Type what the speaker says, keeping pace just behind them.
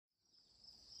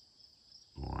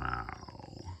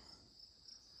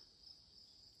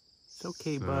It's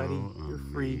okay, buddy. You're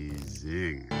free.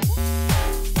 Amazing.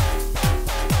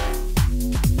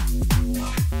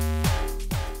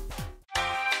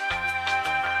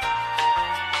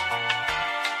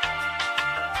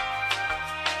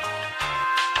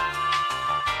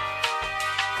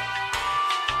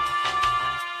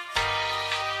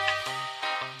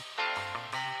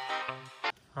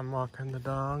 I'm walking the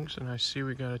dogs and I see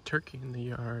we got a turkey in the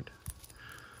yard.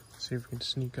 Let's see if we can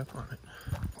sneak up on it.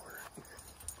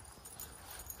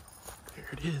 There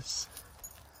it is.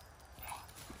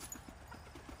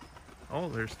 Oh,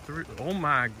 there's 3. Oh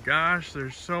my gosh,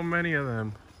 there's so many of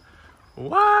them.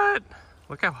 What?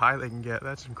 Look how high they can get.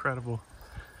 That's incredible.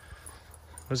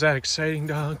 Was that exciting,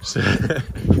 dogs?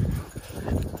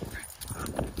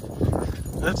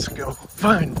 Let's go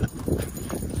find them.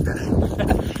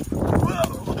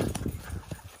 Whoa.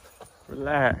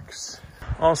 Relax.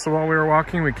 Also, while we were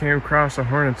walking, we came across a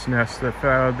hornet's nest that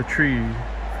fell out of the tree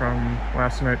from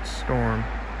last night's storm.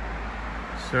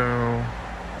 So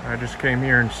I just came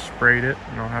here and sprayed it,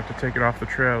 and I'll have to take it off the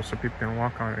trail so people can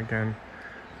walk on it again.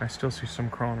 I still see some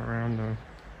crawling around though.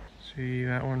 See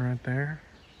that one right there?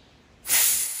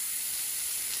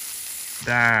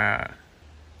 Die.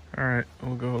 Alright,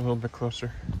 we'll go a little bit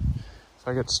closer. If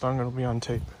I get stung, it'll be on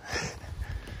tape.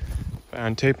 By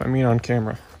on tape, I mean on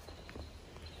camera.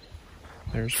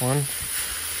 There's one.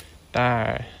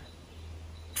 Die.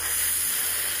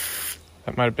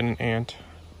 That might have been an ant.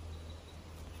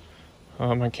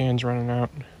 Oh, my can's running out.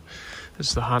 This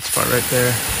is the hot spot right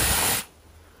there.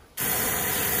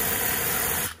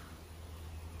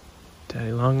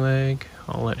 Daddy Longleg,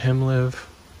 I'll let him live.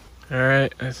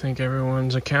 Alright, I think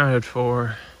everyone's accounted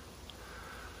for.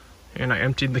 And I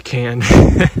emptied the can.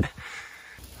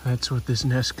 That's what this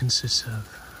nest consists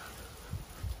of.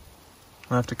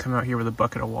 I'll have to come out here with a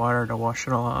bucket of water to wash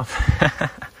it all off.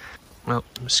 Well,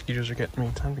 the mosquitoes are getting me.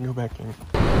 Time to go back in.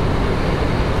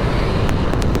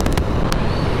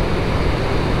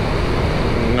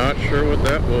 Not sure what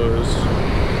that was.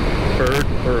 Bird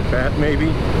or a bat, maybe?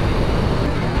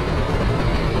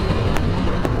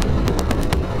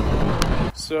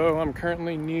 So I'm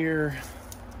currently near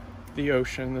the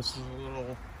ocean. This is a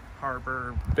little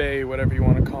harbor, bay, whatever you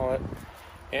want to call it.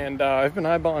 And I've been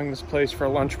eyeballing this place for a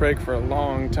lunch break for a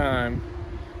long time.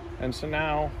 And so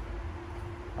now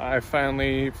I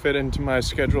finally fit into my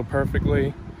schedule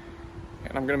perfectly.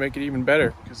 And I'm gonna make it even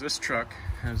better because this truck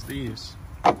has these,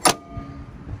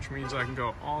 which means I can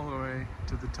go all the way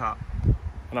to the top.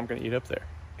 And I'm gonna eat up there.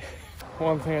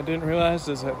 One thing I didn't realize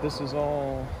is that this is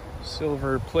all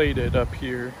silver plated up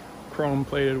here. Chrome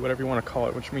plated, whatever you want to call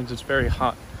it, which means it's very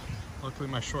hot. Luckily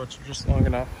my shorts are just long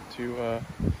enough to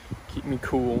keep me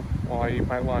cool while I eat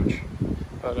my lunch.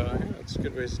 But yeah, it's a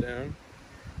good ways down.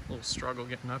 A little struggle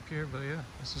getting up here, but yeah,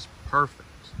 this is perfect.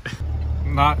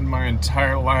 Not in my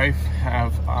entire life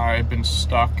have I been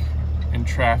stuck in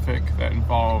traffic that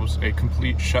involves a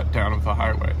complete shutdown of the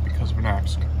highway because of an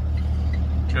accident.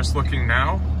 Just looking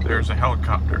now, there's a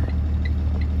helicopter.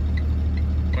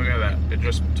 Look at that, it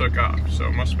just took off, so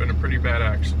it must have been a pretty bad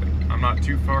accident. I'm not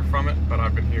too far from it, but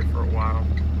I've been here for a while.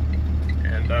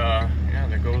 And yeah,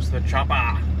 there goes the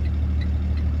chopper.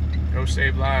 Go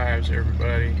save lives,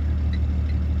 everybody.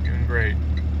 Doing great.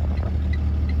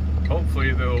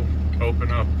 Hopefully they'll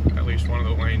open up at least one of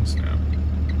the lanes now.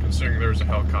 Considering there's a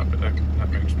helicopter, that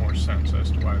makes more sense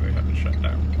as to why they had to shut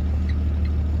down.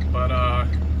 But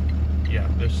yeah,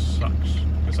 this sucks.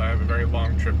 Because I have a very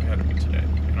long trip ahead of me today.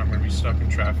 And I'm going to be stuck in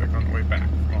traffic on the way back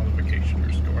from all the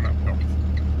vacationers going up north.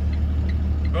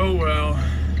 Oh well.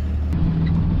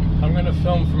 I'm going to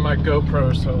film from my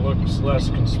GoPro so it looks less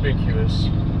conspicuous.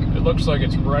 It looks like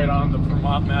it's right on the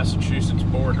Vermont-Massachusetts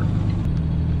border.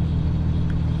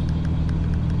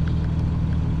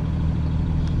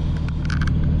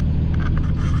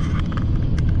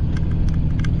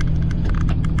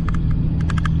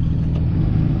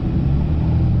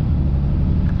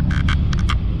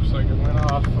 Looks like it went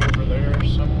off over there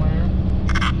somewhere.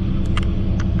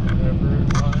 Whatever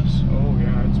it was. Oh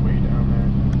yeah, it's way down there.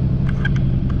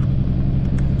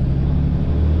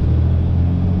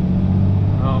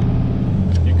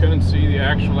 You couldn't see the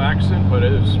actual accident, but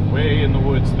it was way in the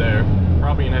woods there.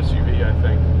 Probably an SUV, I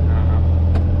think.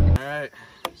 Alright,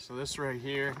 so this right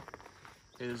here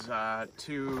is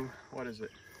two, what is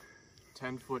it,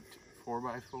 10-foot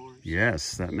 4x4s?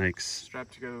 Yes, that makes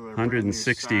Strapped together with a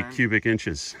 160 cubic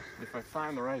inches. If I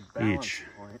find the right balance each.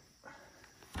 point,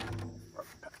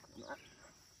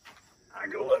 I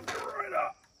go lift it right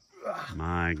up.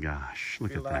 My gosh,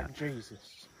 look Feel at like that.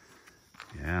 Jesus.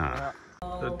 Yeah.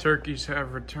 The turkeys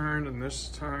have returned, and this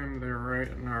time they're right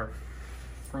in our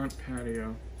front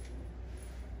patio.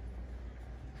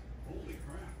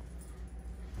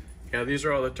 Yeah, these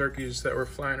are all the turkeys that were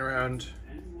flying around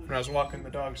when I was walking the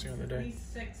dogs the other day. These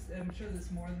 6, I'm sure there's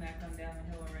more than that come down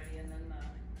the hill already, and then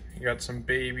You got some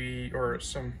baby, or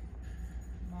some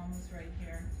mama's right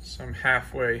here. some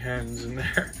halfway hens in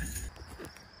there.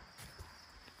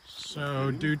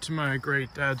 So, due to my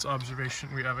great dad's observation,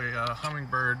 we have a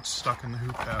hummingbird stuck in the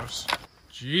hoop house.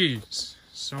 Jeez,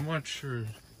 so much for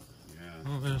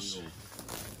all this.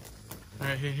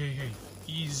 Alright, hey,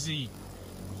 easy.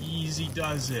 Easy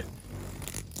does it.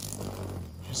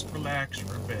 Just relax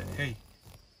for a bit. Hey.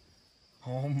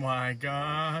 Oh my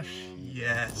gosh.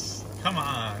 Yes. Come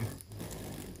on.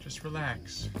 Just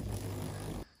relax.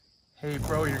 Hey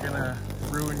bro, you're gonna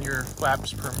ruin your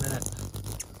flaps per minute.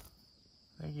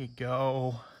 There you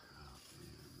go.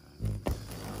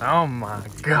 Oh my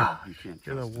god.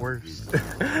 You're the worst. He's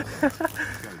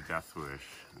got a death wish.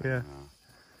 Yeah.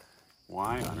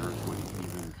 Why on earth would he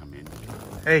even come in here?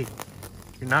 Hey,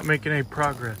 you're not making any He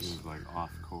progress. was like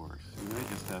off course. You may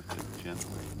just have to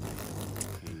gently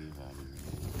pave that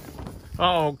in.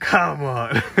 Oh, come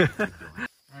on.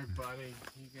 Alright, buddy,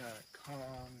 you gotta calm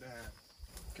down.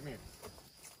 Come here.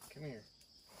 Come here.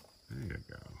 There you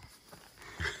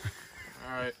go.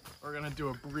 Alright, we're gonna do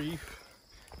a brief.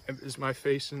 Is my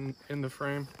face in the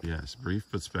frame? Yes, brief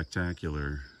but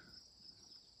spectacular.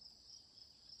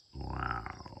 Wow.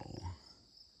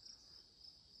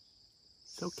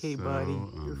 It's okay, So buddy.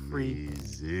 You're free.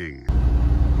 Amazing.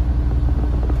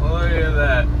 Oh, look at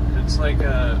that. It's like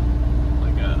a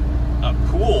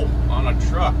pool on a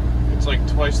truck. It's like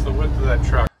twice the width of that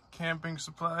truck. Camping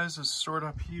supplies is stored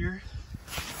up here.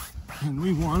 And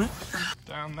we want it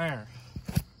down there.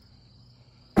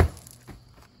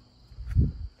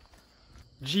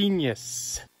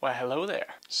 Genius. Well, hello there.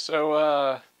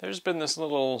 So, there's been this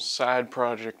little side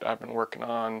project I've been working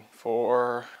on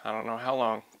for, I don't know how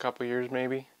long, a couple years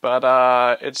maybe.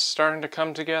 But, it's starting to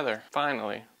come together,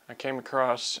 finally. I came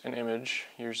across an image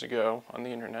years ago on the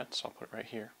internet, so I'll put it right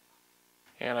here.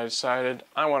 And I decided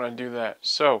I want to do that.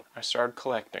 So, I started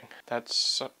collecting.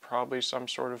 That's probably some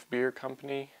sort of beer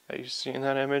company that you see in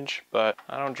that image, but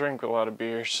I don't drink a lot of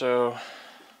beer, so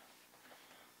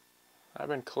I've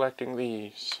been collecting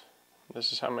these.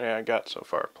 This is how many I got so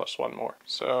far, plus one more.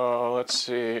 So let's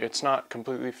see, it's not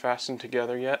completely fastened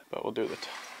together yet, but we'll do the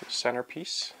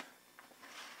centerpiece,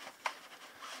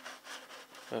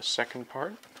 the second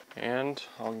part, and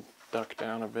I'll duck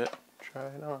down a bit, try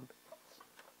it on.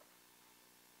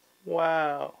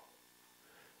 Wow.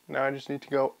 Now I just need to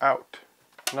go out.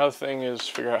 Another thing is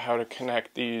figure out how to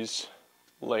connect these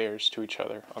layers to each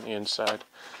other on the inside,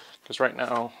 because right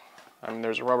now, I mean,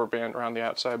 there's a rubber band around the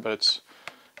outside, but it's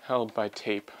held by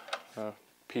tape, a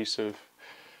piece of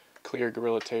clear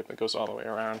Gorilla Tape that goes all the way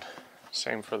around.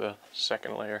 Same for the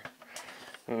second layer.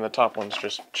 And then the top one's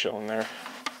just chilling there.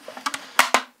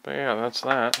 But yeah, that's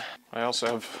that. I also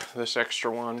have this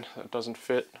extra one that doesn't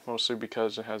fit, mostly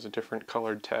because it has a different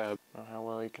colored tab. I don't know how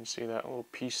well you can see that little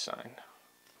peace sign.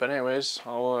 But anyways,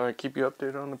 I'll keep you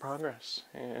updated on the progress.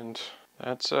 And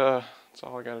that's all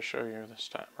I got to show you this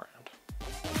time around.